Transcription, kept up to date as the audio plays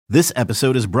This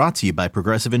episode is brought to you by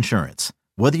Progressive Insurance.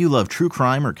 Whether you love true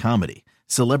crime or comedy,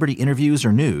 celebrity interviews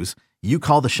or news, you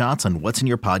call the shots on what's in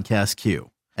your podcast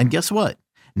queue. And guess what?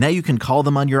 Now you can call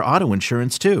them on your auto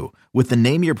insurance too with the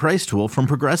Name Your Price tool from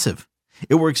Progressive.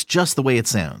 It works just the way it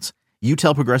sounds. You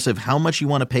tell Progressive how much you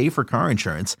want to pay for car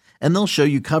insurance, and they'll show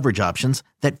you coverage options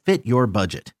that fit your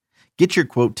budget. Get your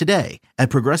quote today at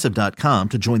Progressive.com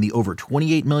to join the over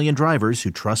 28 million drivers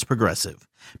who trust Progressive.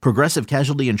 Progressive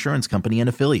Casualty Insurance Company and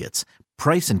Affiliates.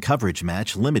 Price and coverage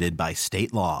match limited by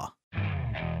state law.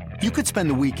 You could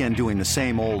spend the weekend doing the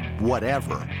same old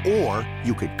whatever, or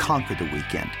you could conquer the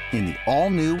weekend in the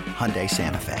all-new Hyundai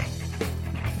Santa Fe.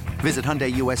 Visit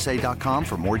HyundaiUSA.com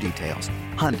for more details.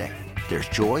 Hyundai, there's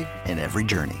joy in every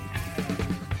journey.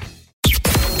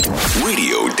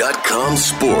 Radio.com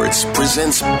Sports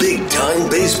presents Big Time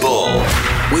Baseball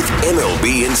with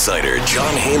MLB insider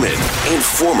Jon Heyman and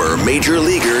former Major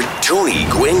Leaguer Tony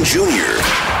Gwynn Jr.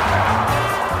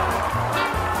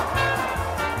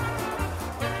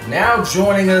 Now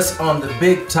joining us on the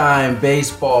Big Time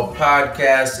Baseball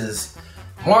podcast is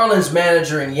Marlins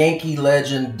manager and Yankee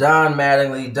legend Don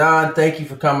Mattingly. Don, thank you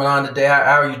for coming on today.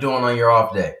 How are you doing on your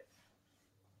off day?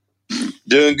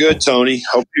 Doing good, Tony.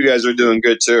 Hope you guys are doing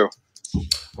good too.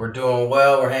 We're doing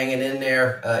well. We're hanging in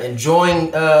there,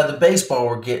 enjoying the baseball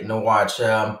we're getting to watch.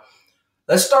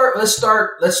 Let's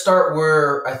start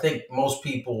where I think most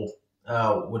people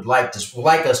would like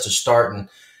us to start. And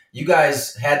you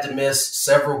guys had to miss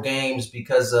several games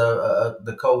because of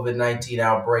the COVID-19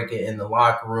 outbreak in the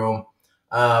locker room.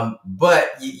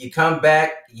 But you come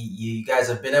back. You guys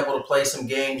have been able to play some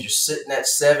games. You're sitting at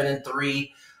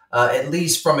 7-3, at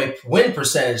least from a win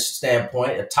percentage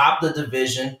standpoint, atop the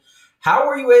division. How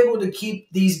were you able to keep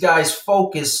these guys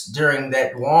focused during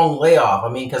that long layoff? I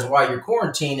mean, because while you're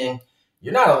quarantining,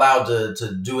 you're not allowed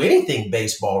to do anything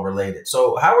baseball related.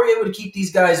 So how were you able to keep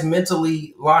these guys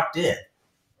mentally locked in?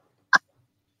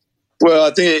 Well,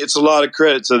 I think it's a lot of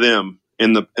credit to them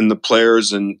and the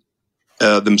players and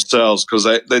themselves, because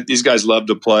these guys love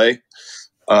to play.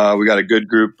 We got a good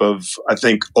group of, I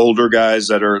think, older guys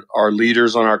that are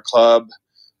leaders on our club.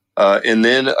 And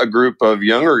then a group of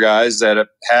younger guys that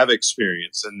have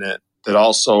experience and that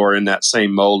also are in that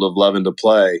same mold of loving to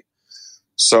play.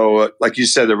 So, like you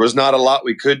said, there was not a lot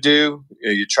we could do.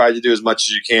 You tried to do as much as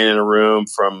you can in a room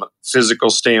from a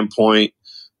physical standpoint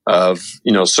of,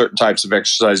 certain types of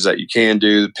exercises that you can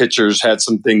do. The pitchers had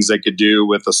some things they could do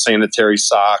with a sanitary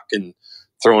sock and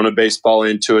throwing a baseball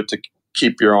into it to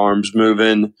keep your arms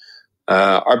moving.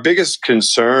 Our biggest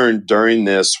concern during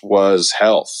this was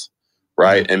health.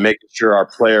 Right. And making sure our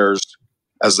players,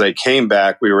 as they came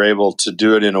back, we were able to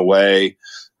do it in a way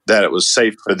that it was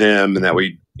safe for them and that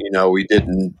we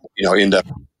didn't, end up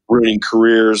ruining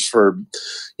careers for,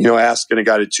 asking a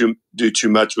guy to do too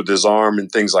much with his arm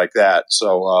and things like that.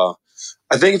 So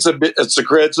I think it's a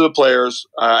credit to the players.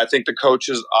 I think the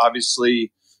coaches,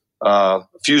 obviously, a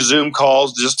few Zoom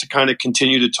calls just to kind of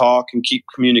continue to talk and keep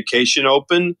communication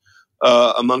open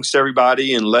amongst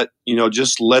everybody, and let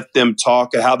them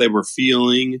talk at how they were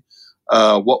feeling,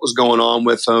 what was going on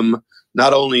with them.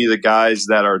 Not only the guys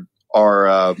that are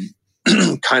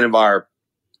kind of our,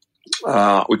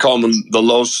 we call them the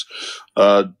Los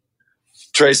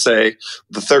Trece,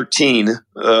 the 13,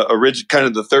 kind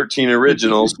of the 13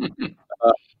 originals,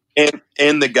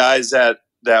 and the guys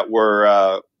that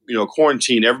were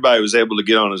quarantined. Everybody was able to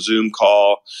get on a Zoom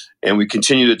call, and we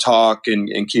continue to talk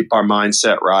and keep our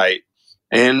mindset right.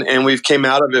 And we've came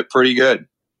out of it pretty good.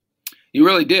 You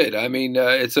really did. I mean,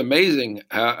 it's amazing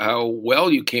how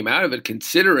well you came out of it,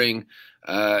 considering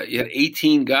you had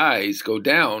 18 guys go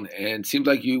down, and it seemed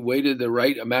like you waited the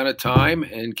right amount of time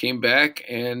and came back,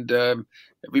 and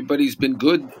everybody's been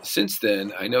good since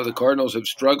then. I know the Cardinals have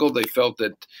struggled. They felt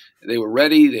that they were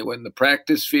ready. They went in the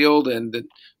practice field and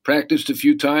practiced a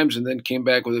few times and then came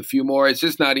back with a few more. It's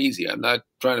just not easy. I'm not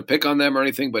trying to pick on them or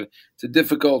anything, but it's a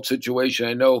difficult situation.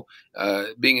 I know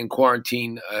being in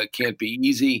quarantine can't be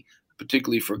easy,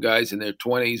 particularly for guys in their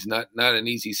 20s, not an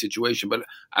easy situation. But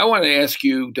I want to ask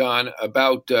you, Don,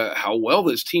 about how well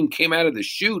this team came out of the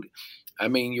chute. I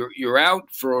mean, you're out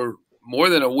for more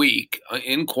than a week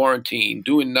in quarantine,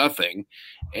 doing nothing,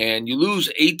 and you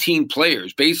lose 18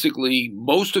 players, basically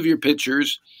most of your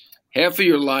pitchers, half of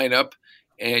your lineup,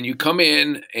 and you come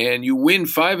in and you win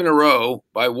 5 in a row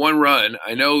by 1 run.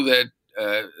 I know that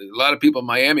A lot of people in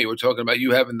Miami were talking about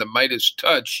you having the Midas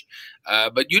touch,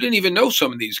 but you didn't even know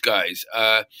some of these guys.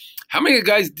 How many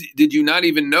guys did you not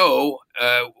even know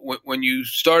when you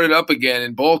started up again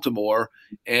in Baltimore?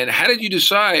 And how did you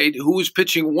decide who was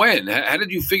pitching when? How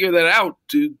did you figure that out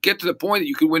to get to the point that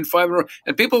you could win 5 in a row?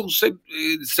 And people said,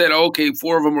 oh, okay,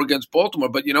 4 of them were against Baltimore.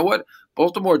 But you know what?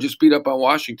 Baltimore just beat up on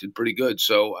Washington pretty good.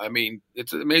 So, I mean,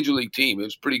 it's a major league team. It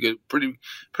was pretty good,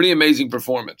 pretty amazing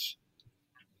performance.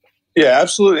 Yeah,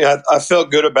 absolutely. I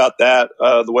felt good about that,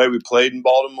 the way we played in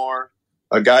Baltimore.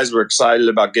 Guys were excited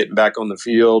about getting back on the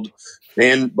field.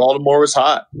 And Baltimore was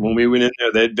hot. When we went in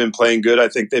there, they'd been playing good. I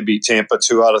think they beat Tampa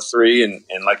 2 out of 3.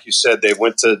 And like you said, they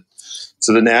went to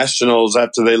the Nationals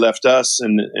after they left us.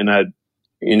 And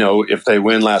if they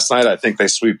win last night, I think they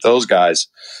sweep those guys.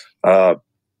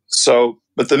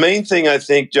 But the main thing, I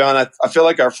think, John, I feel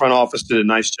like our front office did a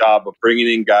nice job of bringing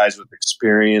in guys with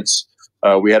experience.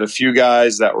 We had a few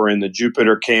guys that were in the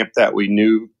Jupiter camp that we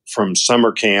knew from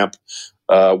summer camp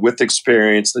with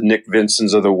experience, the Nick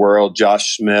Vincents of the world,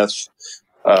 Josh Smith.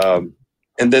 And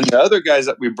then the other guys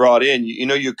that we brought in,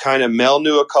 you kind of Mel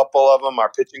knew a couple of them, our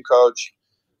pitching coach.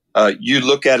 You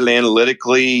look at it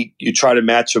analytically, you try to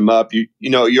match them up.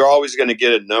 You're always going to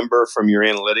get a number from your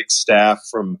analytics staff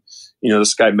from,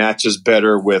 this guy matches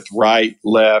better with right,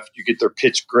 left. You get their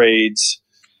pitch grades.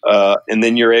 And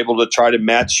then you're able to try to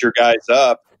match your guys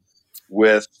up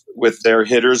with their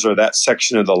hitters or that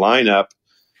section of the lineup.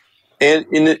 And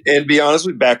be honest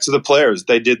with you, back to the players,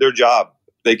 they did their job.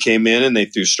 They came in and they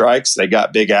threw strikes. They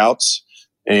got big outs,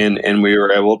 and we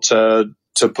were able to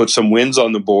put some wins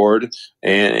on the board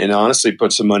and honestly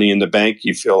put some money in the bank.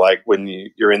 You feel like when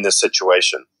you're in this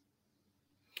situation.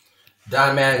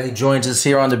 Don Mattingly joins us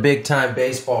here on the Big Time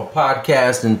Baseball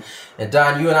podcast. And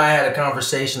Don, you and I had a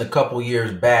conversation a couple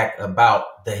years back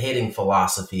about the hitting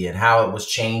philosophy and how it was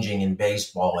changing in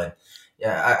baseball. And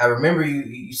I remember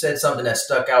you said something that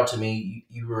stuck out to me.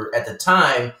 You were, at the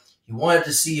time, you wanted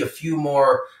to see a few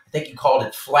more, I think you called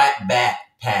it flat bat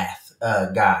path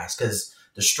guys, because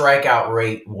the strikeout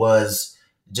rate was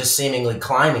just seemingly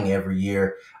climbing every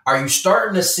year. Are you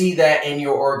starting to see that in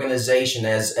your organization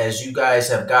as you guys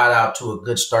have got out to a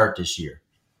good start this year?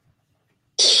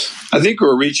 I think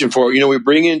we're reaching for, we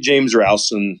bring in James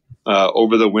Rowson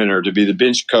over the winter to be the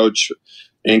bench coach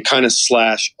and kind of /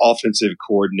 offensive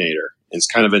coordinator. It's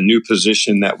kind of a new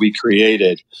position that we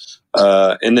created.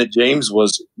 And that James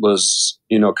was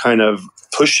kind of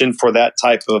pushing for that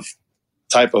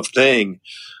type of thing.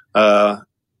 And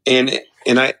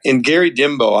Gary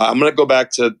Dimbo, I'm going to go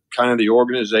back to kind of the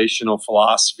organizational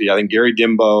philosophy. I think Gary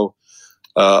Dimbo,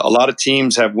 a lot of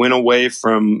teams have went away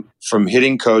from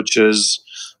hitting coaches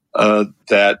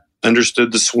that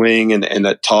understood the swing and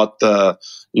that taught the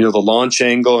launch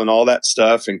angle and all that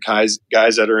stuff, and guys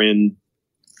that are in,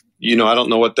 I don't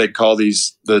know what they call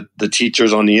these, the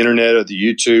teachers on the internet or the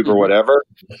YouTube or whatever.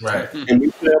 Right. And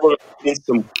we've been able to find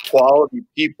some quality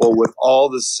people with all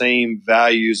the same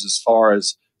values as far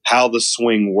as how the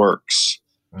swing works.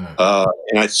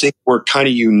 And I think we're kind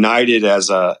of united as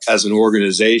an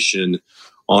organization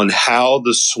on how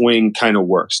the swing kind of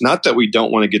works. Not that we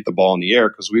don't want to get the ball in the air,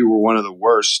 because we were one of the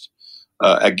worst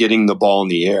at getting the ball in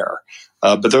the air.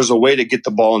 But there's a way to get the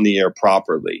ball in the air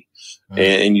properly.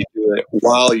 And you do it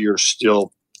while you're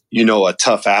still, a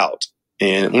tough out.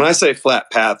 And when I say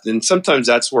flat path, then sometimes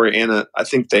that's where I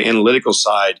think the analytical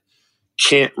side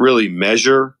can't really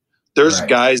measure. There's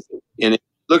guys, and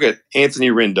look at Anthony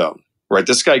Rendon, right?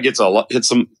 This guy hits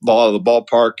some ball out of the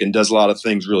ballpark and does a lot of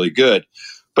things really good.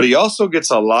 But he also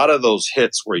gets a lot of those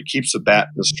hits where he keeps the bat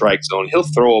in the strike zone. He'll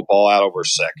throw a ball out over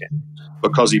second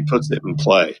because he puts it in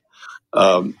play.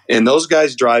 And those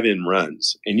guys drive in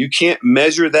runs, and you can't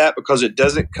measure that because it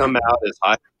doesn't come out as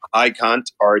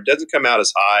it doesn't come out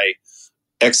as high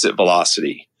exit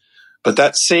velocity. But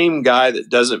that same guy that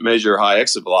doesn't measure high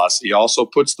exit velocity also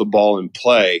puts the ball in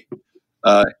play.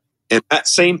 And that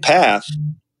same path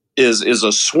is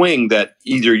a swing that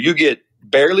either you get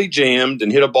barely jammed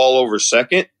and hit a ball over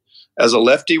second, as a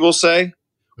lefty will say,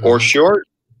 or short.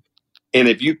 And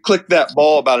if you click that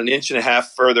ball about 1.5 inches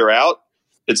further out,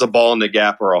 it's a ball in the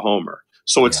gap or a homer.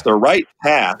 So it's the right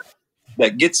path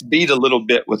that gets beat a little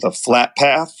bit with a flat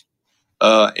path.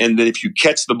 And then if you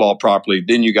catch the ball properly,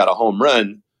 then you got a home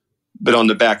run. But on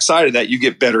the backside of that, you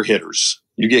get better hitters.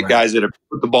 You get guys that have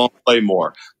put the ball in play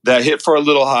more, that hit for a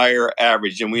little higher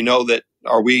average. And we know that,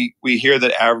 or we hear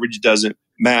that average doesn't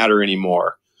matter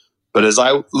anymore. But as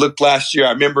I looked last year,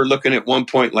 I remember looking at one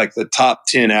point like the top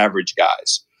 10 average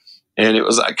guys. And it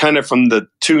was kind of from the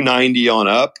 290 on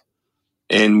up.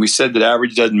 And we said that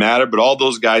average doesn't matter, but all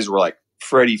those guys were like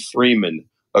Freddie Freeman,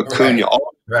 Acuna,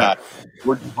 all Right.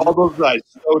 All those guys,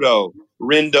 Soto,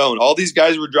 Rendon, all these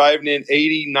guys were driving in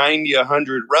 80, 90,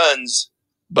 100 runs,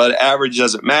 but average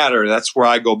doesn't matter. That's where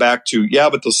I go back to,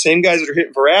 but those same guys that are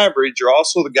hitting for average are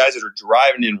also the guys that are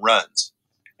driving in runs.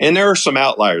 And there are some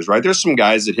outliers, right? There's some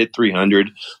guys that hit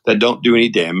 300 that don't do any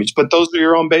damage, but those are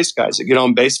your on base guys that get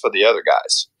on base for the other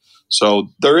guys. So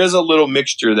there is a little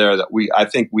mixture there that I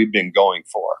think we've been going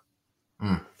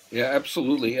for. Yeah,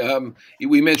 absolutely.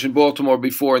 We mentioned Baltimore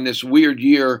before. In this weird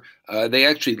year, they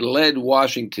actually led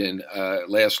Washington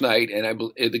last night, and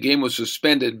the game was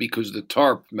suspended because the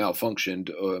tarp malfunctioned.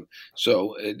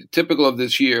 So typical of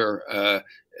this year, a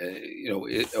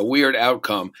weird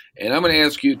outcome. And I'm going to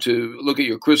ask you to look at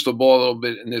your crystal ball a little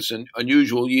bit in this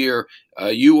unusual year.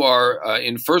 You are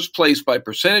in first place by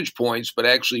percentage points, but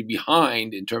actually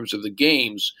behind in terms of the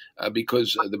games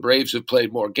because the Braves have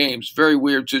played more games. Very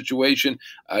weird situation.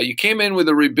 You came in with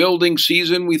a rebuilding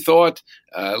season, we thought,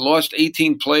 lost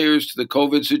 18 players to the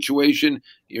COVID situation.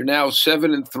 You're now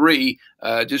 7-3.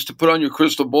 Just to put on your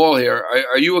crystal ball here,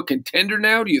 are you a contender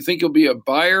now? Do you think you'll be a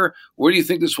buyer? Where do you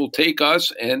think this will take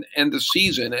us and the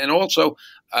season? And also,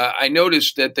 I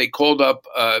noticed that they called up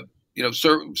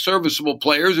serviceable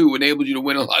players who enabled you to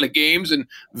win a lot of games and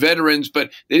veterans,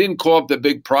 but they didn't call up the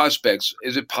big prospects.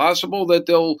 Is it possible that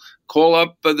they'll call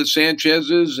up the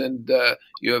Sanchez's and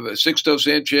you have Sixto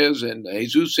Sanchez and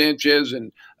Jesus Sanchez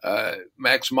and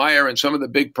Max Meyer and some of the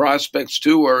big prospects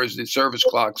too, or is the service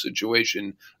clock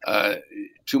situation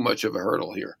too much of a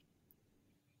hurdle here?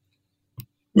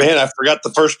 Man, I forgot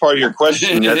the first part of your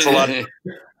question. That's a lot.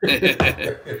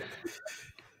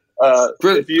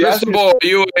 Crystal ball,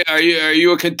 are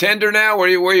you a contender now? Where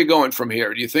are you going from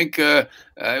here? Do you think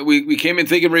we came in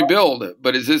thinking rebuild,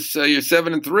 but is this you're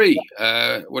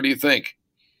 7-3? What do you think?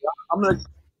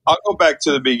 I'll go back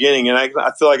to the beginning, and I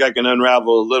feel like I can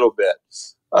unravel a little bit.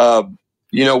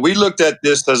 We looked at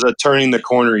this as a turning the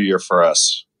corner year for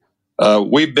us.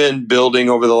 We've been building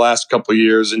over the last couple of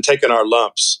years and taking our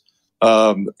lumps,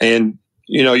 and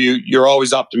you're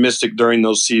always optimistic during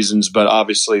those seasons, but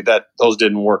obviously those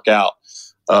didn't work out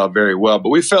very well. But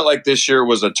we felt like this year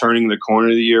was a turning the corner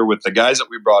of the year with the guys that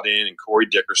we brought in, and Corey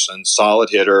Dickerson, solid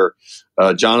hitter,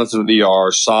 Jonathan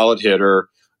Villar, solid hitter,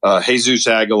 Jesus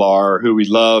Aguilar, who we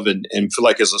love and feel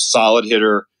like is a solid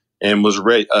hitter and was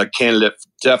a candidate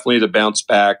definitely to bounce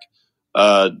back.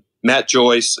 Matt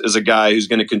Joyce is a guy who's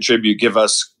going to contribute, give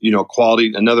us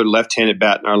quality, another left-handed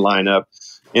bat in our lineup.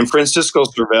 And Francisco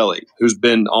Cervelli, who's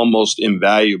been almost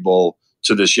invaluable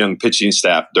to this young pitching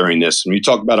staff during this. And you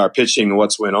talk about our pitching and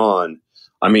what's went on.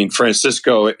 I mean,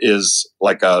 Francisco is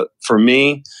for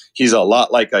me, he's a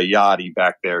lot like a Yachty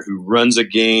back there who runs a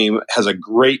game, has a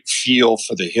great feel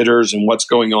for the hitters and what's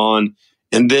going on,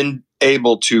 and then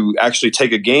able to actually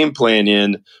take a game plan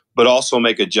in, but also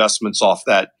make adjustments off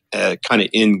that kind of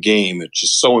in game, which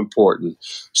is so important.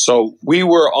 So we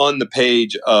were on the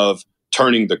page of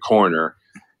turning the corner.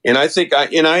 And I think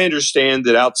I understand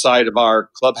that outside of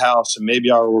our clubhouse and maybe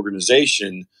our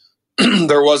organization,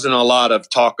 there wasn't a lot of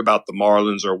talk about the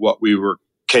Marlins or what we were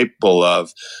capable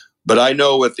of. But I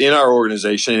know within our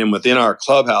organization and within our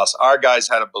clubhouse, our guys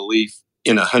had a belief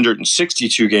in a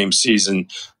 162-game season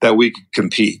that we could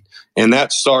compete. And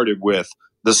that started with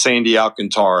the Sandy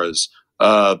Alcantaras,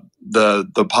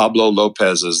 the Pablo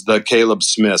Lopez's, the Caleb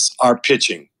Smiths, our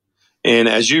pitching. And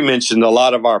as you mentioned, a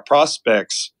lot of our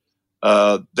prospects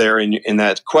there in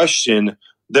that question,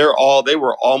 they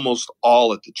were almost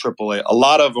all at the AAA. A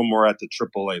lot of them were at the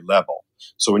AAA level.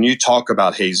 So when you talk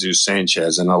about Jesus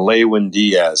Sanchez and Alewin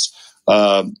Diaz,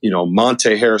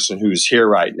 Monte Harrison, who's here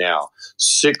right now,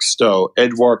 Sixto,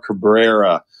 Edward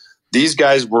Cabrera, these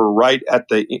guys were right at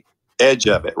the edge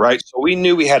of it, right? So we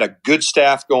knew we had a good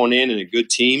staff going in and a good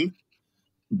team,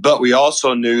 but we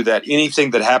also knew that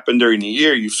anything that happened during the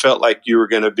year, you felt like you were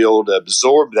going to be able to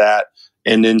absorb that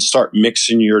and then start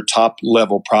mixing your top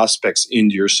level prospects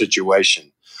into your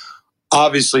situation.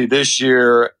 Obviously, this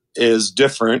year is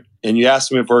different. And you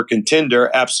asked me if we're a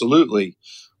contender. Absolutely.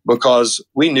 Because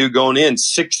we knew going in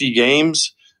 60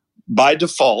 games by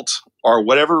default or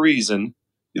whatever reason,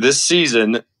 this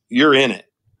season, you're in it,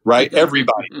 right?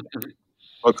 Everybody.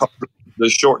 Because of the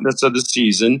shortness of the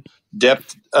season,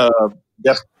 depth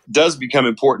does become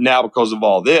important now because of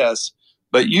all this.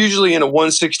 But usually in a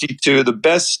 162, the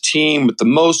best team with the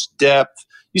most depth,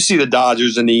 you see the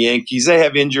Dodgers and the Yankees, they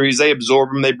have injuries, they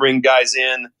absorb them, they bring guys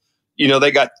in.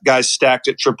 They got guys stacked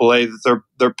at AAA that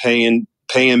they're paying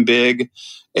big,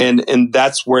 and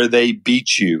that's where they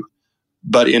beat you.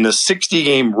 But in a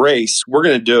 60-game race, we're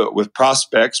going to do it with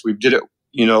prospects. We did it,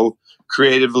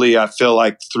 creatively, I feel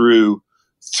like through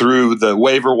through the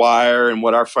waiver wire and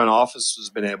what our front office has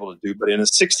been able to do. But in a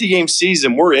 60-game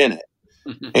season, we're in it.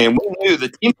 And we knew the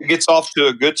team that gets off to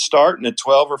a good start in a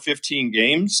 12 or 15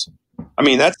 games, I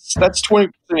mean, that's 20%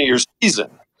 of your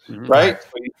season, right? So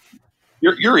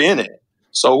you're in it.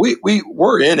 So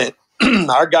we're in it.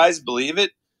 Our guys believe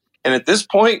it. And at this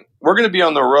point, we're going to be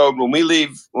on the road when we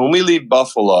leave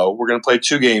Buffalo. We're going to play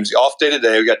 2 games. The off day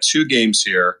today, we got 2 games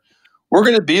here. We're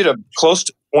going to be at close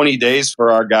to 20 days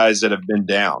for our guys that have been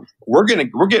down. We're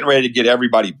getting ready to get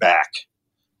everybody back,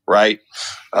 right?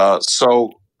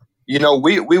 So, you know,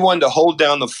 we wanted to hold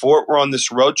down the fort. We're on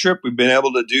this road trip. We've been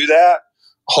able to do that.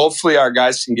 Hopefully our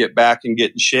guys can get back and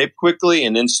get in shape quickly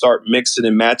and then start mixing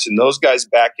and matching those guys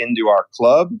back into our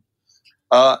club.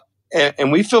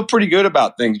 And we feel pretty good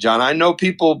about things, John. I know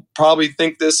people probably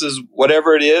think this is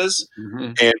whatever it is,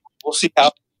 and we'll see how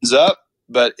it ends up.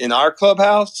 But in our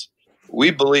clubhouse,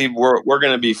 we believe we're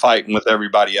going to be fighting with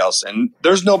everybody else. And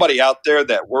there's nobody out there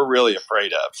that we're really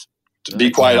afraid of, to be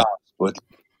quite honest with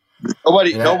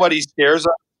you. Nobody scares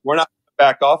us. We're not going to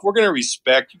back off. We're going to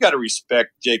respect. You got to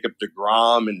respect Jacob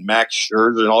deGrom and Max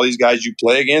Scherzer and all these guys you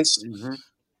play against.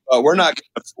 But we're not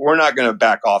going to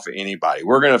back off of anybody.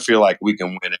 We're going to feel like we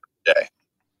can win every day.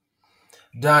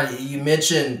 Don, you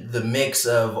mentioned the mix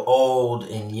of old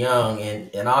and young,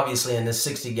 and obviously in this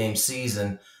 60-game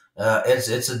season,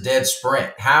 it's a dead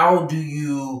sprint. How do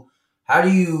you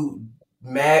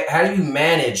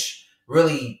manage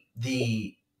really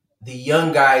the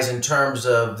young guys in terms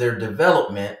of their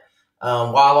development,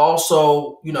 while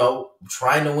also, you know,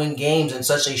 trying to win games in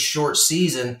such a short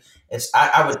season?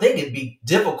 I would think it'd be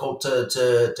difficult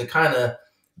to kind of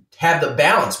have the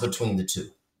balance between the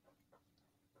two.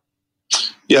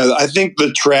 Yeah, I think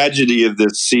the tragedy of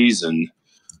this season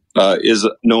is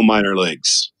no minor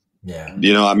leagues. Yeah,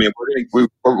 you know, I mean,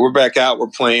 we're back out, we're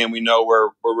playing. We know we're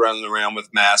running around with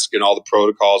masks and all the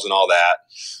protocols and all that.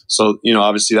 So, you know,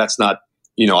 obviously that's not,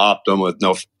 you know,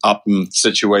 optimum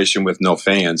situation with no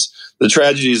fans. The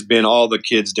tragedy has been all the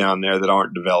kids down there that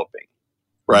aren't developing,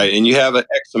 right? And you have an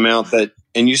X amount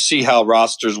and you see how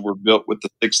rosters were built with the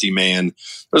 60-man.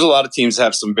 There's a lot of teams that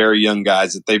have some very young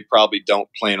guys that they probably don't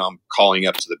plan on calling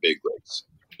up to the big leagues,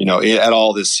 you know, at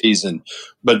all this season.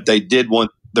 But they did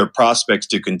want their prospects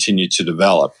to continue to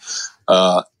develop.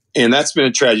 And that's been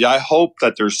a tragedy. I hope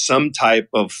that there's some type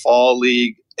of fall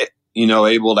league, you know,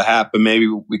 able to happen. Maybe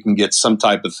we can get some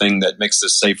type of thing that makes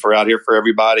this safer out here for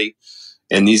everybody.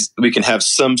 And we can have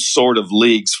some sort of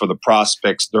leagues for the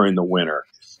prospects during the winter.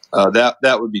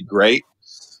 That would be great.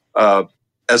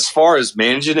 As far as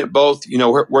managing it both, you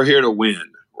know, we're here to win,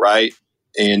 right?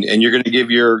 And you're going to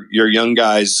give your young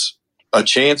guys a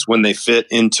chance when they fit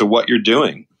into what you're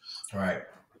doing. Right.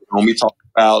 When we talk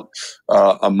about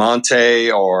a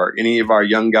Monte or any of our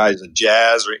young guys at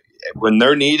Jazz, when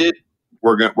they're needed,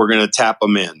 we're going to tap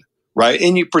them in, right?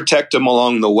 And you protect them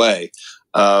along the way.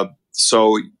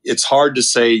 So it's hard to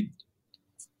say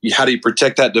how do you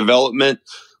protect that development.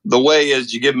 The way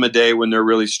is you give them a day when they're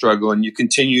really struggling. You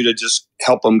continue to just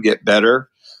help them get better.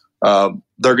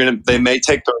 They may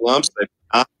take their lumps,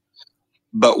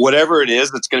 but whatever it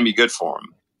is, it's going to be good for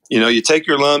them. You know, you take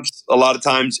your lumps, a lot of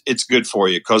times it's good for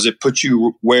you because it puts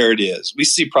you where it is. We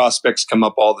see prospects come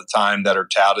up all the time that are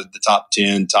touted the top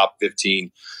 10, top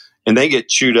 15, and they get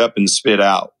chewed up and spit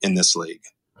out in this league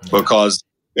because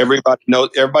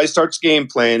everybody starts game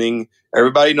planning.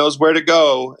 Everybody knows where to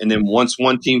go. And then once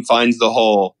one team finds the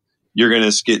hole,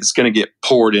 it's going to get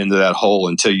poured into that hole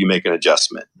until you make an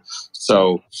adjustment.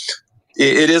 So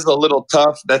it is a little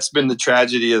tough. That's been the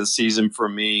tragedy of the season for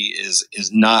me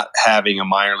is not having a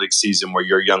minor league season where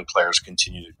your young players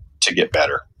continue to get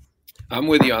better. I'm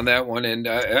with you on that one, and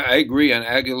I agree on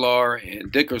Aguilar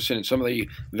and Dickerson and some of the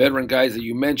veteran guys that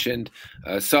you mentioned,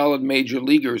 solid major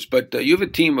leaguers. But you have a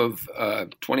team of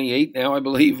 28 now, I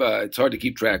believe. It's hard to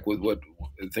keep track with what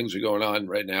things are going on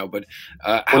right now. But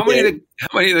how many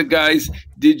of the guys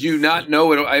did you not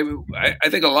know? I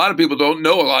think a lot of people don't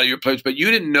know a lot of your players, but you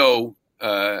didn't know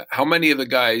how many of the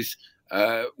guys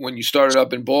when you started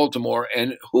up in Baltimore,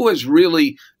 and who has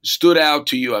really stood out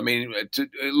to you? I mean,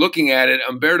 looking at it,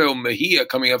 Humberto Mejia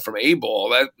coming up from A-ball,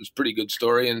 that was a pretty good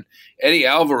story. And Eddie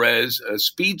Alvarez, a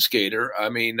speed skater, I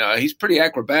mean, he's pretty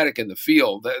acrobatic in the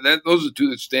field. Those are the two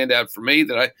that stand out for me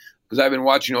because I've been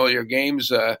watching all your games.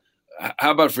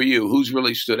 How about for you? Who's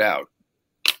really stood out?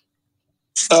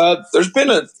 There's been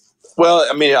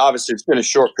obviously it's been a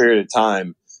short period of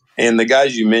time. And the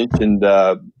guys you mentioned,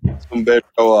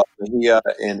 Humberto Mejia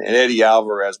and Eddie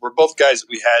Alvarez, were both guys that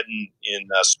we had in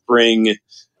spring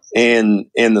and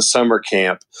in the summer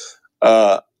camp.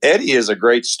 Eddie is a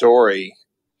great story,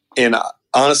 and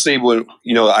honestly, when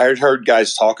I had heard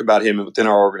guys talk about him within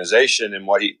our organization and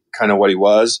what he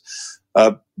was.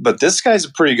 But this guy's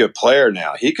a pretty good player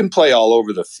now. He can play all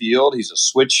over the field. He's a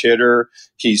switch hitter.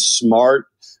 He's smart.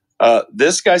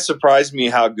 This guy surprised me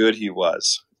how good he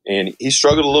was. And he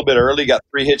struggled a little bit early, got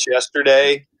 3 hits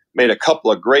yesterday, made a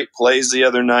couple of great plays the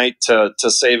other night to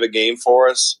save a game for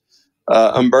us.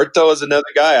 Humberto is another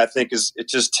guy I think it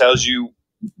just tells you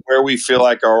where we feel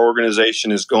like our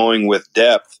organization is going with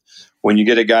depth when you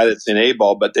get a guy that's in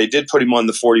A-ball. But they did put him on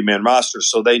the 40-man roster,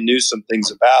 so they knew some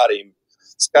things about him.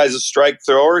 This guy's a strike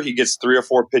thrower. He gets 3 or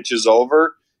 4 pitches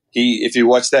over. If you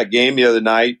watched that game the other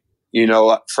night,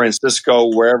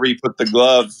 Francisco, wherever he put the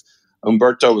glove,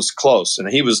 Humberto was close, and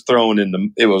he was throwing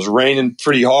it was raining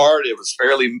pretty hard. It was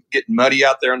fairly getting muddy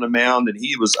out there on the mound, and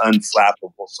he was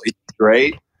unflappable. So he's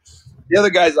great. The other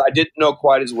guys I didn't know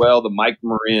quite as well, the Mike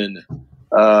Marin,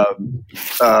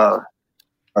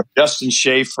 Justin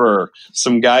Schaefer,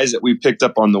 some guys that we picked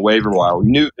up on the waiver wire. We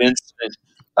knew Vincent,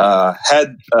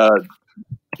 had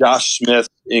Josh Smith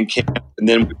in camp, and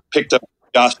then we picked up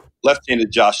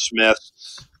left-handed Josh Smith,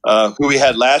 who we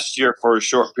had last year for a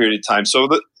short period of time. So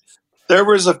there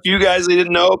was a few guys they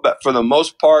didn't know, but for the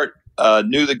most part,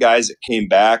 knew the guys that came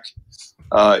back.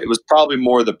 It was probably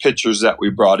more the pitchers that we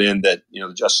brought in that,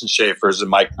 the Justin Schaefers and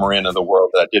Mike Moran of the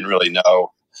world that I didn't really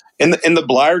know. And the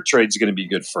Blyer trade is going to be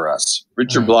good for us.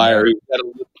 Richard Blyer, who had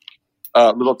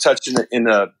a little touch in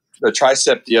the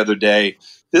tricep the other day.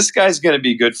 This guy's going to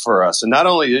be good for us. And not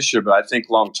only this year, but I think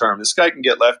long term. This guy can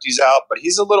get lefties out, but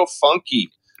he's a little funky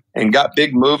and got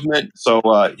big movement. So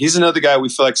he's another guy we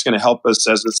feel like is going to help us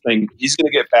as this thing. He's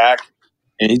going to get back,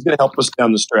 and he's going to help us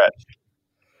down the stretch.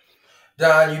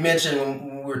 Don, you mentioned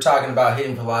when we were talking about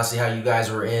hitting velocity, how you guys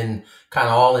were kind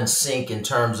of all in sync in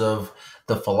terms of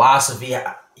the philosophy.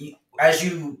 As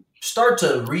you start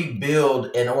to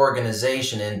rebuild an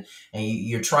organization and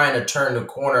you're trying to turn the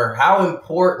corner, how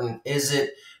important is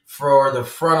it for the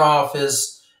front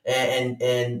office and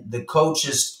the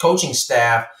coaching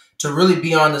staff to really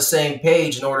be on the same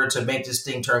page in order to make this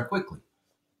thing turn quickly?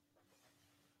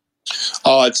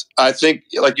 I think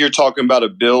like you're talking about a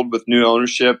build with new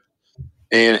ownership.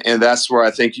 And that's where I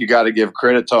think you got to give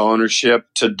credit to ownership,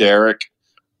 to Derek,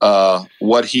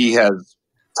 what he has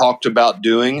talked about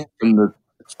doing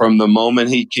from the moment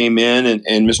he came in,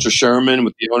 and Mr. Sherman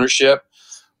with the ownership,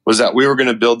 was that we were going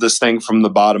to build this thing from the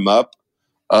bottom up.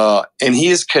 And he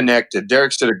is connected.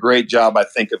 Derek's did a great job, I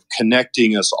think, of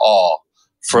connecting us all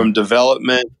from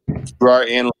development through our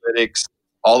analytics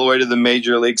all the way to the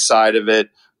major league side of it.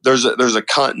 There's a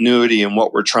continuity in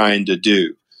what we're trying to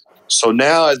do. So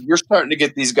now, as you're starting to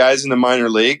get these guys in the minor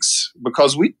leagues,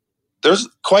 because there's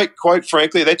quite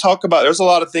frankly, they talk about, there's a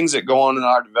lot of things that go on in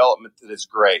our development that is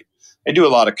great. They do a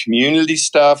lot of community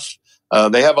stuff.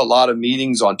 They have a lot of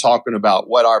meetings on talking about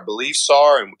what our beliefs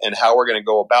are and how we're going to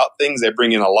go about things. We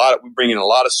bring in a lot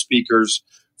of speakers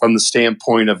from the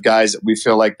standpoint of guys that we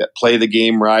feel like that play the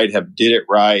game right, did it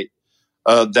right.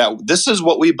 That this is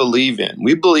what we believe in.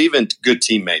 We believe in good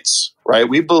teammates, right?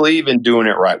 We believe in doing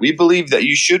it right. We believe that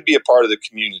you should be a part of the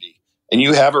community and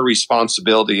you have a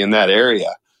responsibility in that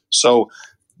area. So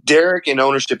Derek and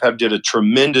ownership have did a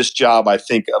tremendous job, I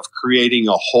think, of creating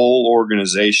a whole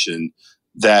organization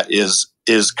that is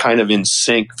kind of in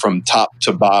sync from top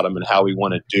to bottom and how we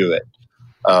want to do it.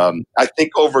 I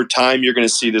think over time you're going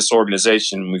to see this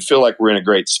organization, we feel like we're in a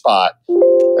great spot,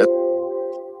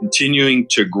 continuing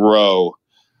to grow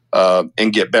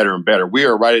and get better and better. We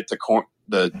are right at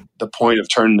the point of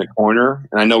turning the corner,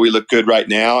 and I know we look good right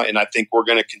now, and I think we're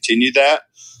going to continue that.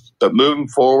 But moving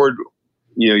forward,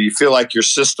 you feel like your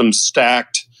system's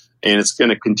stacked, and it's going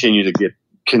to continue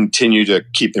to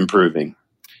keep improving.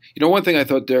 One thing I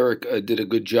thought Derek did a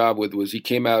good job with was he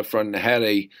came out front and had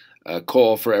a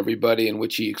call for everybody in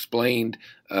which he explained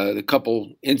the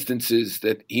couple instances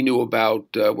that he knew about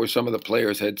where some of the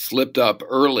players had slipped up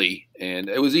early, and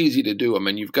it was easy to do. I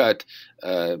mean, you've got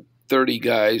 30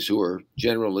 guys who are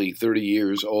generally 30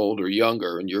 years old or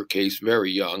younger, in your case,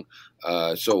 very young.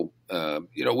 So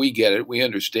we get it. We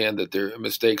understand that their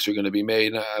mistakes are going to be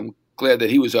made. And I'm glad that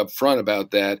he was upfront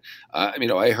about that.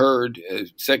 I heard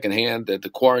secondhand that the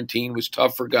quarantine was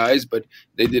tough for guys, but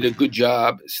they did a good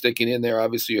job sticking in there.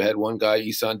 Obviously, you had one guy,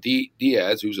 Isan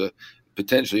Diaz, who's a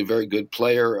potentially very good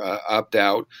player, opt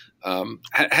out.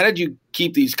 How did you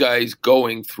keep these guys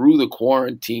going through the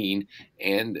quarantine?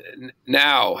 And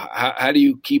now, how do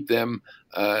you keep them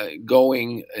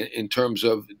going in terms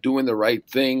of doing the right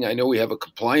thing? I know we have a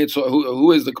compliance.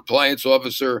 Who is the compliance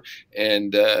officer,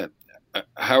 and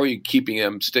how are you keeping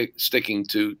them sticking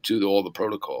to all the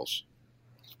protocols?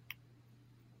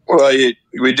 Well,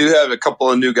 we do have a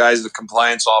couple of new guys, the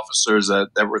compliance officers that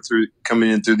were coming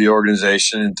in through the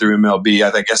organization and through MLB.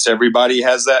 I guess everybody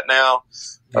has that now.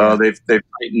 Yeah. They've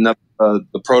tightened up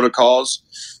the protocols,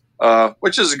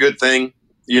 which is a good thing,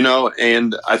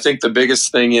 And I think the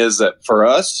biggest thing is that for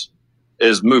us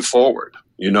is move forward.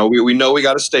 We know we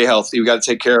got to stay healthy. We got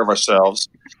to take care of ourselves.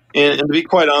 And to be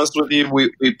quite honest with you,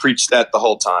 we preached that the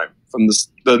whole time. From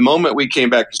the moment we came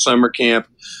back to summer camp,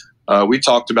 we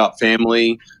talked about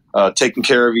family, taking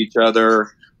care of each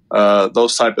other,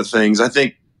 those type of things. I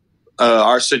think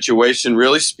our situation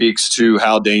really speaks to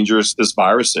how dangerous this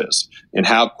virus is and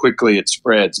how quickly it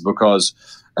spreads, because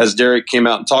as Derek came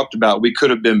out and talked about, we could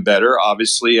have been better,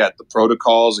 obviously, at the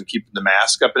protocols and keeping the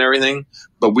mask up and everything,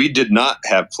 but we did not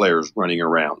have players running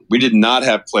around. We did not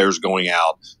have players going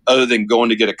out other than going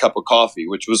to get a cup of coffee,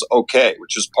 which was okay,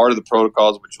 which was part of the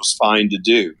protocols, which was fine to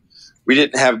do. We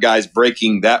didn't have guys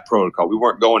breaking that protocol. We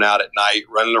weren't going out at night,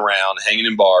 running around, hanging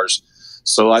in bars.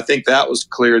 So I think that was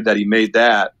clear that he made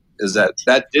that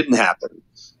didn't happen.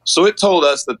 So it told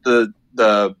us that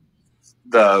the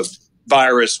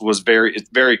virus was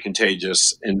very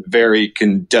contagious and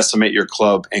can decimate your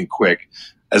club and quick,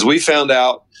 as we found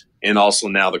out, and also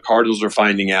now the Cardinals are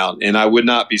finding out. And I would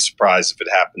not be surprised if it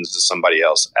happens to somebody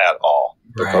else at all,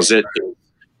 because it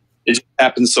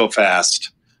happens so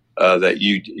fast that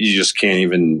you just can't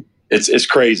even. It's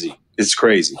crazy. It's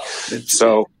crazy.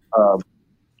 So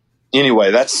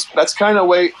anyway, that's kind of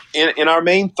way. And our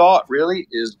main thought really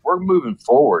is we're moving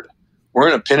forward. We're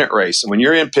in a pennant race. And when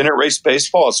you're in pennant race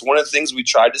baseball, it's one of the things we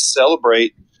tried to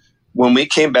celebrate when we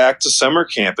came back to summer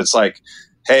camp. It's like,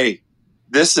 hey,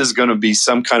 this is going to be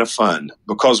some kind of fun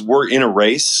because we're in a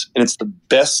race, and it's the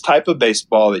best type of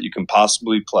baseball that you can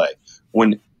possibly play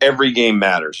when every game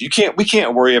matters. We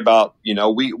can't worry about,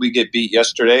 we get beat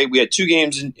yesterday. We had 2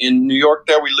 games in New York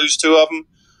there. We lose 2 of them,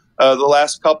 the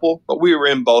last couple, but we were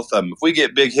in both of them. If we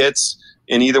get big hits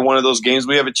in either one of those games,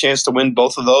 we have a chance to win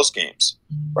both of those games,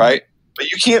 right? But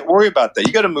you can't worry about that.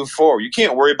 You got to move forward. You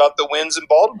can't worry about the wins in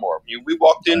Baltimore. We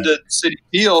walked into Citi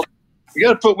Field. You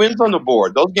got to put wins on the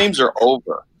board. Those games are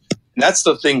over. And that's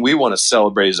the thing we want to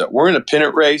celebrate, is that we're in a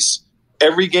pennant race.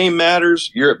 Every game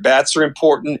matters. Your at-bats are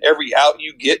important. Every out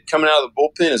you get coming out of the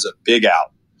bullpen is a big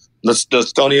out.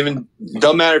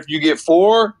 Don't matter if you get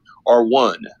 4 or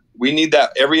 1. We need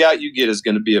that. Every out you get is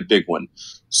going to be a big one.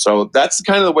 So that's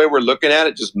kind of the way we're looking at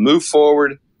it. Just move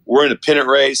forward. We're in a pennant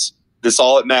race. This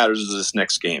all that matters is this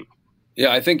next game.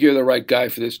 Yeah, I think you're the right guy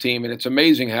for this team, and it's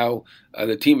amazing how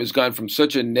the team has gone from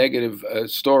such a negative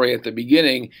story at the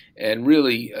beginning and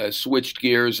really switched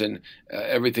gears, and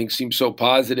everything seems so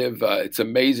positive. It's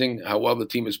amazing how well the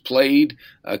team has played,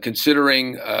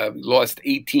 considering lost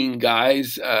 18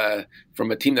 guys from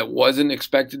a team that wasn't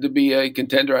expected to be a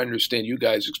contender. I understand you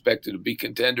guys expected to be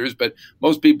contenders, but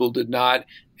most people did not.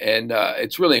 And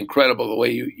it's really incredible the way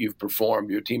you've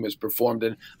performed. Your team has performed.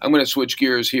 And I'm going to switch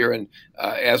gears here and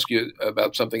ask you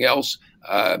about something else.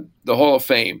 The Hall of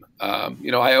Fame.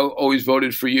 I always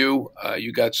voted for you.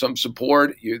 You got some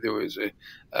support. You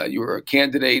were a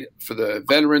candidate for the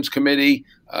Veterans Committee.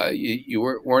 You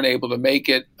weren't able to make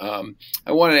it. I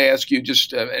wanted to ask you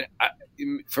just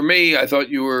for me, I thought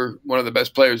you were one of the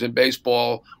best players in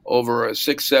baseball over a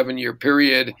 6-7 year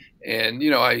period. And,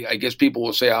 I guess people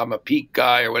will say I'm a peak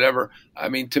guy or whatever. I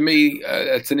mean, to me,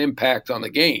 that's an impact on the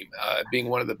game, being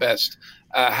one of the best.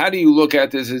 How do you look at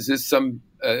this? Is this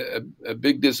a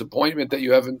big disappointment that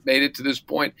you haven't made it to this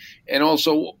point? And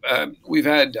also, we've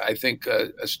had, I think,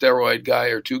 a steroid guy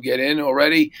or 2 get in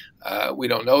already. We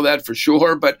don't know that for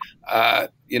sure. But,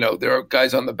 there are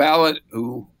guys on the ballot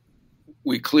who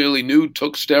we clearly knew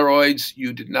took steroids.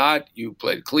 You did not. You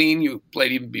played clean. You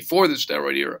played even before the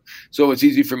steroid era. So it's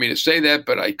easy for me to say that,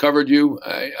 but I covered you.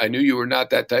 I knew you were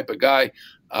not that type of guy.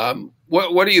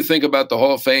 What do you think about the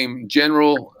Hall of Fame in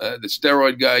general, the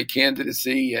steroid guy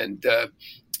candidacy, and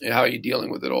how are you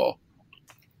dealing with it all?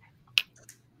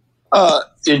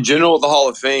 In general, the Hall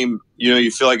of Fame, you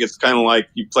feel like it's kind of like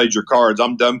you played your cards.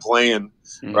 I'm done playing.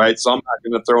 Mm-hmm. Right, so I'm not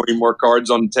going to throw any more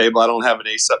cards on the table. I don't have an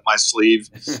ace up my sleeve.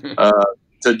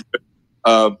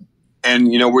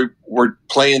 We're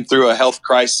playing through a health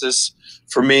crisis.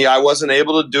 For me, I wasn't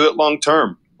able to do it long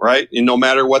term. Right, and no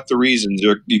matter what the reasons,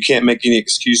 you can't make any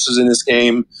excuses in this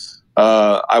game.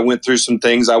 I went through some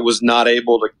things. I was not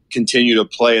able to continue to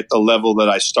play at the level that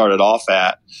I started off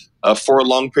at for a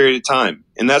long period of time,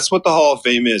 and that's what the Hall of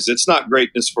Fame is. It's not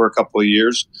greatness for a couple of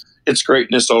years. It's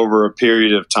greatness over a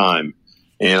period of time.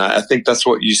 And I think that's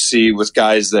what you see with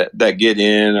guys that get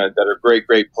in that are great,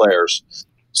 great players.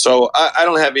 So I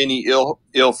don't have any ill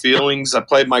feelings. I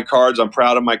played my cards. I'm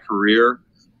proud of my career.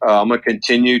 I'm going to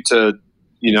continue to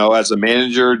as a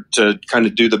manager to kind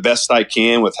of do the best I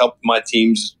can with helping my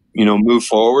teams, move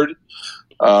forward.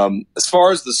 As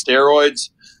far as the steroids,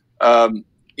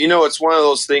 it's one of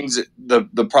those things that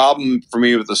the problem for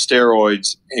me with the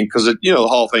steroids, and because, the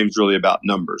Hall of Fame is really about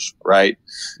numbers, right?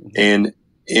 And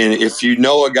if you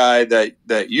know a guy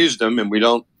that used them, and we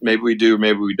don't, maybe we do,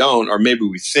 maybe we don't, or maybe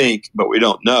we think, but we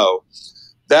don't know,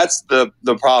 that's the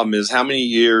problem is how many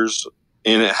years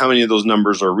and how many of those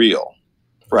numbers are real,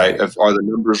 right? Are the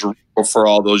numbers for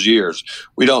all those years?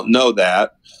 We don't know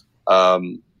that.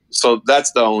 So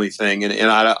that's the only thing.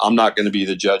 And I'm not going to be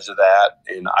the judge of that.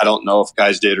 And I don't know if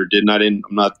guys did or didn't. I'm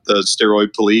not the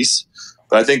steroid police.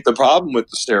 But I think the problem with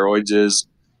the steroids is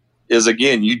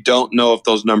again, you don't know if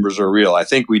those numbers are real. I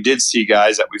think we did see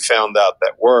guys that we found out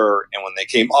that were, and when they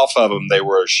came off of them, they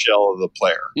were a shell of the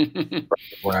player.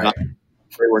 Right.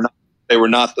 They were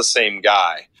not the same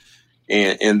guy.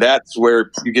 And that's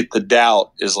where you get the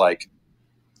doubt is like,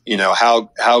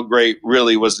 how great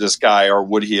really was this guy, or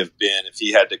would he have been if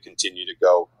he had to continue to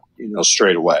go,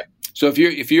 straight away? So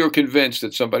if you're convinced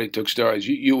that somebody took steroids,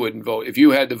 you wouldn't vote. If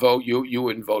you had to vote, you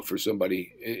wouldn't vote for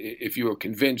somebody if you were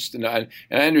convinced. And I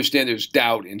understand there's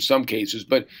doubt in some cases,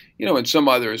 but in some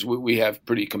others we have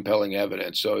pretty compelling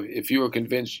evidence. So if you were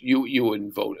convinced, you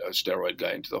wouldn't vote a steroid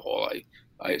guy into the Hall.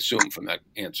 I assume from that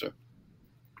answer.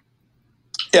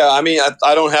 Yeah, I mean,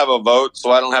 I don't have a vote, so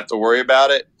I don't have to worry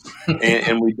about it.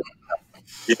 And we,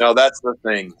 that's the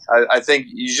thing. I think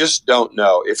you just don't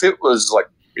know. If it was like,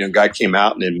 a guy came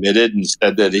out and admitted and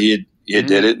said that he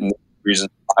did it and the reason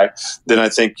why, then I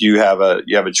think you have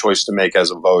a choice to make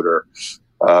as a voter.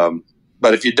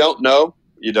 But if you don't know,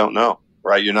 you don't know,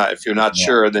 right? If you're not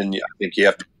sure, then I think you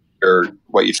have to hear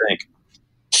what you think.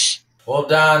 Well,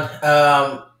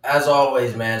 Don, as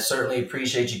always, man, certainly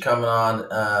appreciate you coming on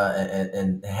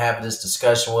and having this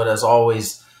discussion with us.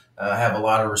 Always have a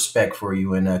lot of respect for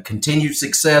you, and continued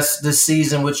success this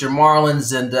season with your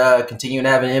Marlins, and continuing to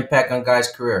have an impact on guys'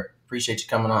 career. Appreciate you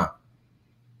coming on.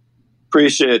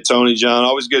 Appreciate it, Tony, John.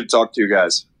 Always good to talk to you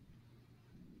guys.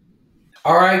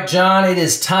 All right, John, it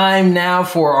is time now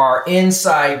for our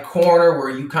Inside Corner, where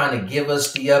you kind of give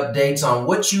us the updates on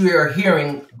what you are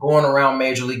hearing going around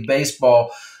Major League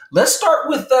Baseball. Let's start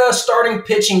with starting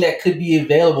pitching that could be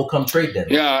available come trade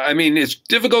deadline. Yeah, I mean, it's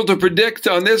difficult to predict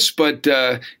on this, but,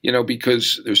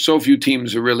 because there's so few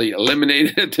teams are really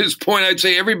eliminated at this point. I'd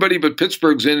say everybody but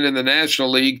Pittsburgh's in the National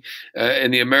League.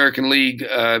 In the American League,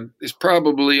 there's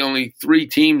probably only 3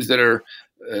 teams that are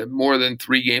more than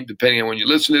 3 games, depending on when you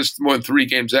listen to this, more than 3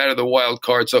 games out of the wild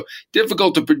card. So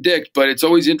difficult to predict, but it's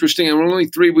always interesting. And we're only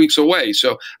 3 weeks away.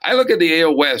 So I look at the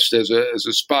AL West as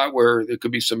a spot where there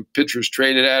could be some pitchers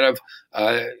traded out of.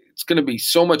 It's going to be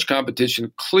so much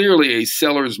competition, clearly a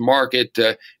seller's market.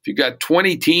 If you've got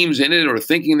 20 teams in it or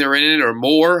thinking they're in it or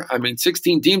more,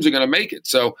 16 teams are going to make it.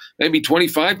 So maybe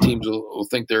 25 teams will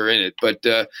think they're in it. But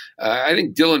I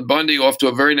think Dylan Bundy off to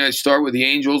a very nice start with the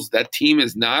Angels. That team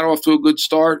is not off to a good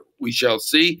start. We shall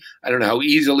see. I don't know how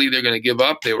easily they're going to give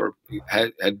up. They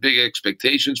had big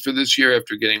expectations for this year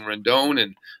after getting Rendon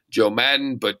and Joe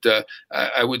Madden, but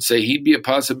I would say he'd be a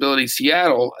possibility.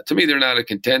 Seattle, to me, they're not a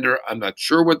contender. I'm not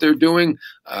sure what they're doing.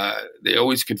 They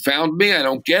always confound me. I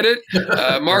don't get it.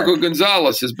 Marco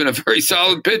Gonzalez has been a very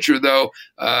solid pitcher, though,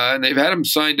 and they've had him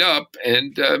signed up,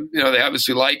 and they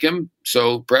obviously like him.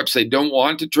 So perhaps they don't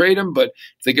want to trade him, but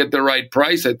if they get the right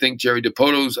price, I think Jerry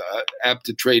DiPoto's apt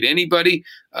to trade anybody.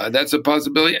 That's a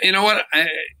possibility. You know what?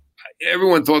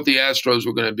 Everyone thought the Astros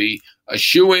were going to be a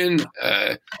shoo-in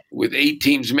with 8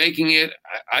 teams making it.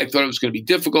 I thought it was going to be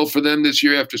difficult for them this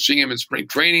year after seeing them in spring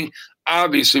training.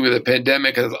 Obviously, with the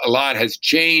pandemic, a lot has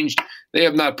changed. They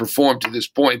have not performed to this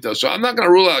point, though. So I'm not going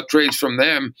to rule out trades from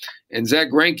them. And Zach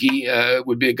Greinke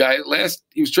would be a guy.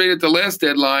 He was traded at the last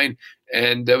deadline,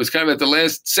 and it was kind of at the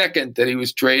last second that he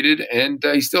was traded. And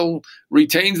he still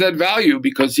retains that value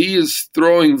because he is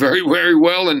throwing very, very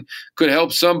well and could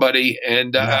help somebody.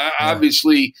 And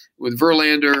obviously, with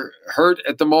Verlander hurt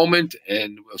at the moment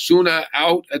and Osuna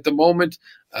out at the moment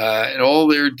and all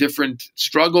their different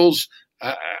struggles,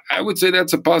 I would say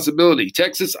that's a possibility.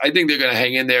 Texas, I think they're going to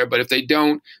hang in there. But if they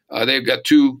don't, they've got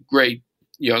 2 great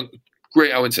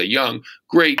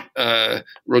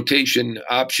rotation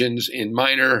options in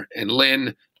Minor and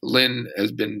Lynn. Lynn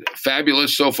has been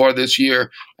fabulous so far this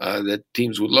year that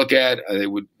teams would look at. They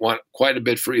would want quite a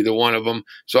bit for either one of them.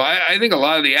 So I think a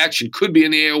lot of the action could be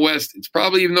in the AL West. It's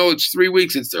probably, even though it's 3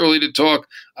 weeks, it's early to talk.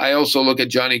 I also look at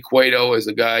Johnny Cueto as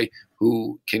a guy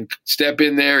who can step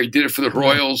in there. He did it for the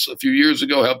Royals a few years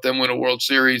ago, helped them win a World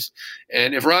Series.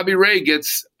 And if Robbie Ray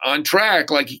gets on track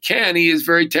like he can, he is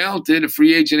very talented, a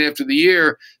free agent after the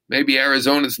year. Maybe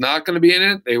Arizona's not going to be in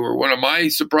it. They were one of my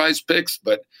surprise picks,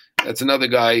 but that's another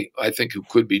guy I think who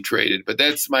could be traded. But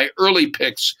that's my early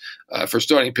picks for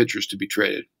starting pitchers to be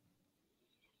traded.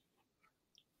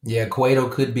 Yeah, Cueto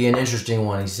could be an interesting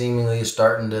one. He seemingly is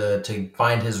starting to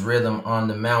find his rhythm on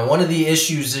the mound. One of the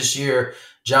issues this year,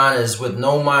 John, is with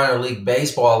no minor league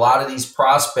baseball, a lot of these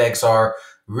prospects are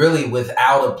really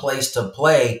without a place to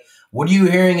play. What are you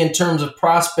hearing in terms of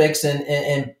prospects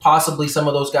and possibly some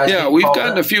of those guys? Yeah, we've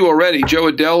gotten a few already. Joe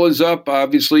Adell is up,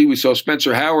 obviously. We saw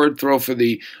Spencer Howard throw for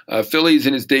the Phillies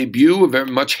in his debut, a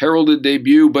very much heralded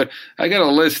debut. But I got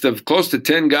a list of close to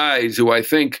 10 guys who I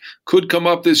think could come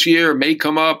up this year, may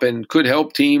come up, and could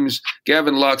help teams.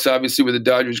 Gavin Lux, obviously, with the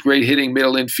Dodgers, great hitting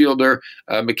middle infielder.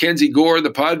 Mackenzie Gore,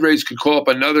 the Padres could call up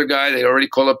another guy. They already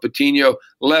called up Patino,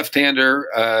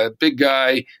 left-hander, big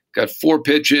guy. Got 4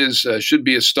 pitches, should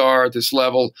be a star at this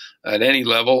level, at any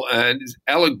level. And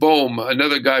Alec Boehm,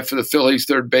 another guy for the Phillies,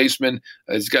 third baseman,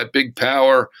 has got big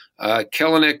power.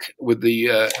 Kelenic with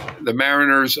the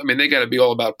Mariners. I mean, they got to be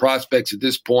all about prospects at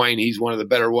this point. He's one of the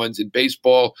better ones in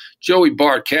baseball. Joey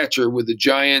Bart, catcher with the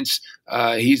Giants.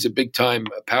 He's a big-time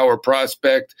power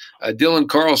prospect. Dylan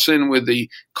Carlson with the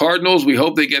Cardinals. We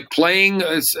hope they get playing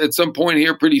at some point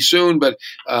here pretty soon, but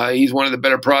he's one of the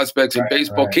better prospects in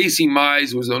baseball. Right. Casey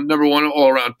Mize was the number 1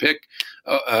 all-around pick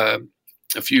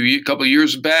couple of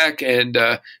years back, and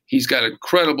he's got an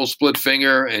incredible split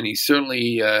finger, and he's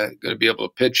certainly going to be able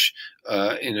to pitch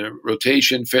in a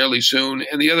rotation fairly soon.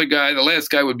 And the other guy, the last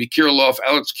guy, would be Kirilloff,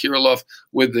 Alex Kirilloff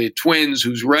with the Twins,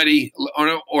 who's ready,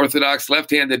 unorthodox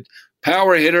left-handed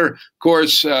power hitter. Of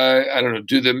course, I don't know,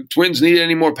 do the Twins need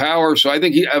any more power? So I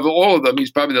think of all of them, he's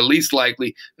probably the least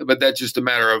likely, but that's just a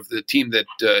matter of the team that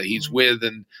he's with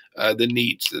and the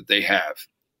needs that they have.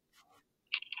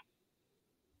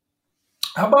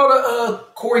 How about a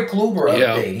Corey Kluber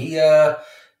update? He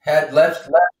had left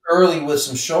early with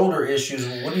some shoulder issues.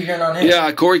 What are you hearing on him? Yeah,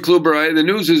 Corey Kluber. The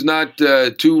news is not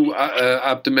too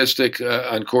optimistic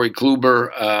on Corey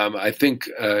Kluber. I think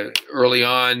early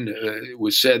on it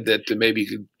was said that maybe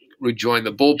he could rejoin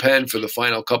the bullpen for the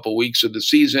final couple weeks of the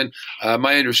season.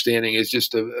 My understanding is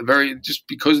just just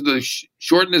because of the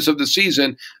shortness of the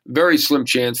season, very slim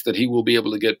chance that he will be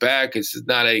able to get back. It's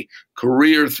not a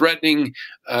career-threatening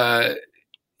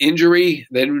injury,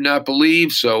 they do not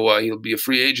believe, so he'll be a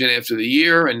free agent after the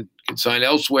year and can sign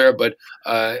elsewhere, but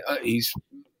he's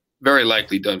very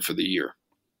likely done for the year.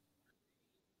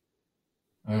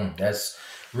 That's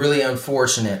really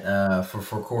unfortunate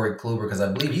for Corey Kluber, because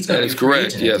I believe he's going to be free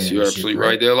agent. Yes, you're absolutely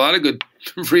right. There are a lot of good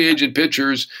free agent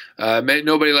pitchers.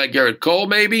 Nobody like Garrett Cole,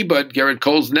 maybe, but Garrett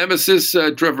Cole's nemesis,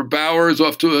 Trevor Bauer, is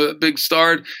off to a big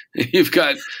start. You've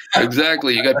got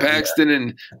you got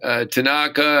Paxton and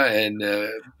Tanaka and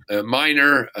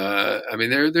Minor. I mean,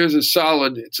 there's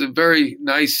it's a very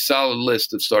nice, solid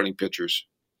list of starting pitchers.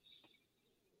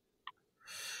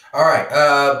 All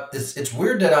right. It's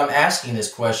weird that I'm asking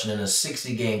this question in a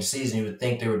 60-game season. You would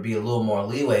think there would be a little more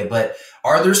leeway, but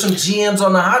are there some GMs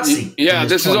on the hot seat? Yeah,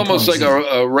 this is almost like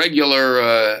a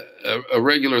regular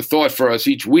thought for us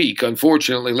each week.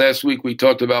 Unfortunately, last week we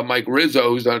talked about Mike Rizzo,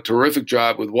 who's done a terrific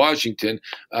job with Washington.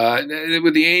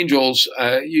 With the Angels,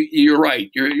 you're right.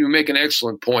 You make an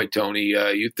excellent point, Tony.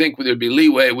 You'd think there'd be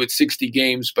leeway with 60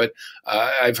 games, but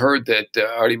I've heard that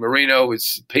Artie Moreno,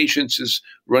 his patience is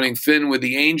running thin with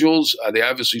the Angels. They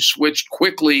obviously switched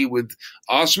quickly with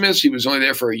Osmus. He was only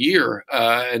there for a year,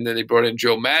 and then they brought in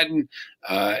Joe Madden.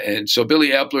 And so Billy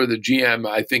Epler, the GM,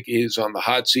 I think is on the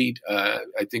hot seat.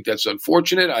 I think that's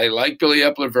unfortunate. I like Billy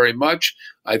Epler very much.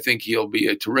 I think he'll be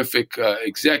a terrific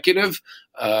executive,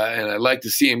 and I'd like to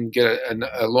see him get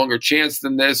a longer chance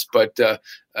than this. But,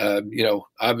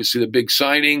 obviously the big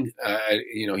signing,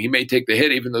 he may take the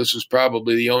hit, even though this was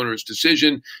probably the owner's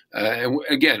decision. And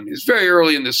again, it's very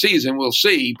early in the season. We'll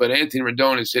see. But Anthony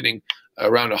Rendon is hitting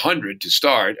around 100 to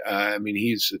start. I mean,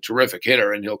 he's a terrific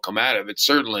hitter, and he'll come out of it,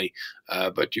 certainly.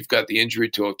 But you've got the injury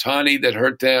to Ohtani that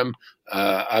hurt them.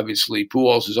 Obviously,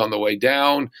 Pujols is on the way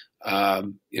down.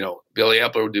 Billy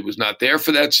Epler was not there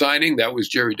for that signing. That was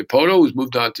Jerry Dipoto, who's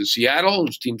moved on to Seattle.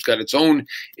 His team's got its own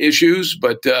issues.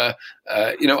 But,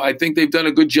 I think they've done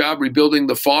a good job rebuilding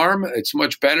the farm. It's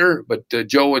much better. But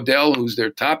Joe Adell, who's their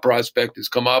top prospect, has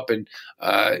come up and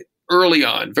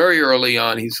very early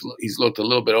on, he's looked a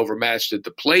little bit overmatched at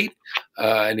the plate.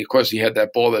 And, of course, he had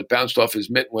that ball that bounced off his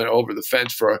mitt, went over the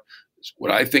fence for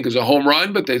what I think is a home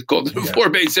run, but they called it a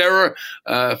 4-base error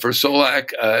for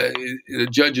Solak. The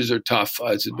judges are tough.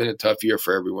 It's been a tough year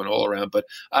for everyone all around. But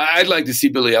I'd like to see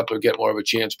Billy Epler get more of a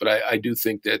chance. But I do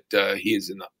think that he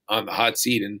is on the hot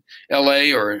seat in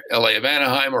L.A. or L.A. of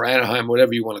Anaheim or Anaheim,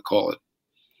 whatever you want to call it.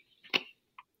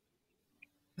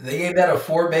 They gave that a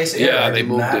 4-base error. Yeah, they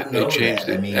moved it. They changed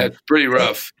it. I mean, that's pretty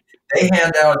rough. They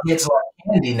hand out hits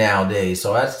like candy nowadays,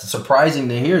 so that's surprising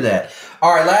to hear that.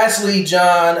 All right, lastly,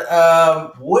 John,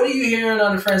 what are you hearing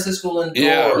on the Francisco Lindor?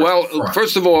 Yeah, well,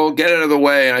 first of all, get out of the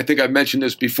way, and I think I've mentioned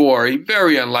this before, he's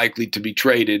very unlikely to be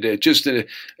traded. Just a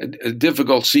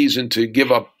difficult season to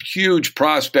give up huge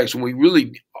prospects when we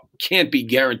really can't be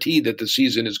guaranteed that the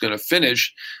season is going to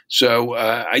finish. So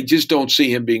I just don't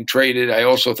see him being traded. I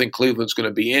also think Cleveland's going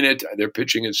to be in it. Their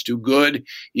pitching is too good,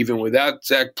 even without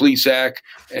Zach Plesac.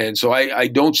 And so I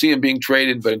don't see him being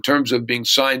traded. But in terms of being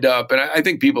signed up, and I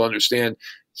think people understand,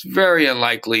 it's very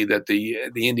unlikely that the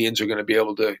Indians are going to be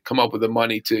able to come up with the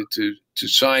money to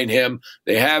sign him.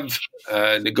 They have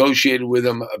negotiated with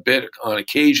him a bit on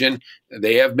occasion.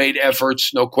 They have made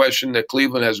efforts, no question, that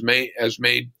Cleveland has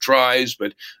made tries,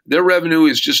 but their revenue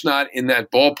is just not in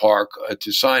that ballpark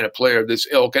to sign a player of this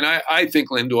ilk. And I think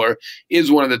Lindor is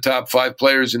one of the top 5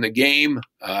 players in the game.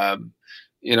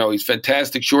 He's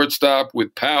fantastic shortstop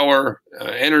with power,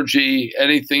 energy,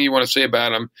 anything you want to say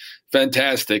about him.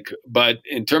 Fantastic. But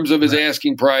in terms of his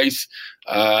asking price,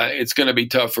 it's going to be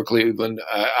tough for Cleveland.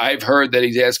 I've heard that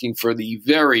he's asking for the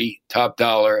very top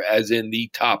dollar, as in the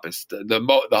toppest,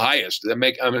 the highest.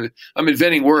 I'm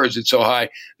inventing words. It's so high.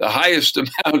 The highest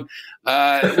amount,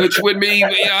 which would mean,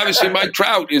 obviously Mike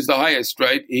Trout is the highest,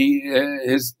 right?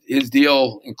 His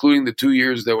deal, including the 2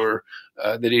 years that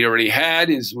he already had,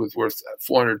 is worth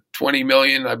 $420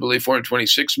 million, I believe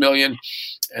 $426 million.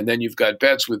 And then you've got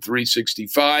Betts with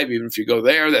 $365. Even if you go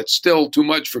there, that's still too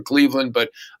much for Cleveland. But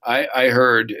I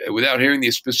heard, without hearing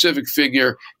the specific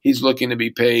figure, he's looking to be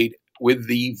paid with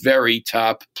the very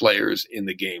top players in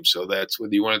the game. So that's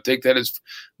whether you want to take that as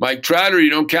Mike Trout or you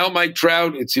don't count Mike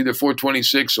Trout, it's either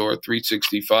 $426 or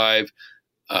 $365.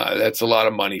 That's a lot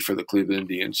of money for the Cleveland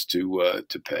Indians to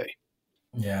pay.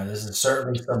 Yeah, this is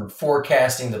certainly some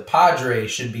forecasting the Padres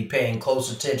should be paying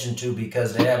close attention to,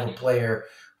 because they have a player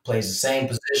plays the same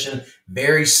position,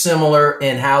 very similar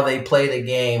in how they play the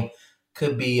game.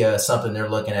 Could be something they're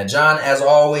looking at. John, as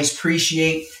always,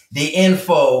 appreciate the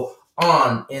info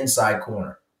on Inside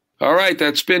Corner. All right,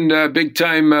 that's been Big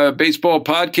Time Baseball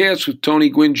Podcast with Tony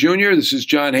Gwynn Jr. This is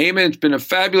John Heyman. It's been a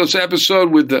fabulous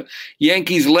episode with the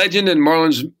Yankees legend and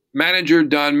Marlins manager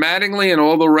Don Mattingly and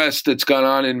all the rest that's gone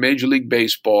on in Major League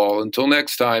Baseball. Until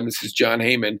next time, this is John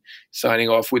Heyman signing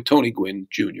off with Tony Gwynn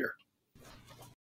Jr.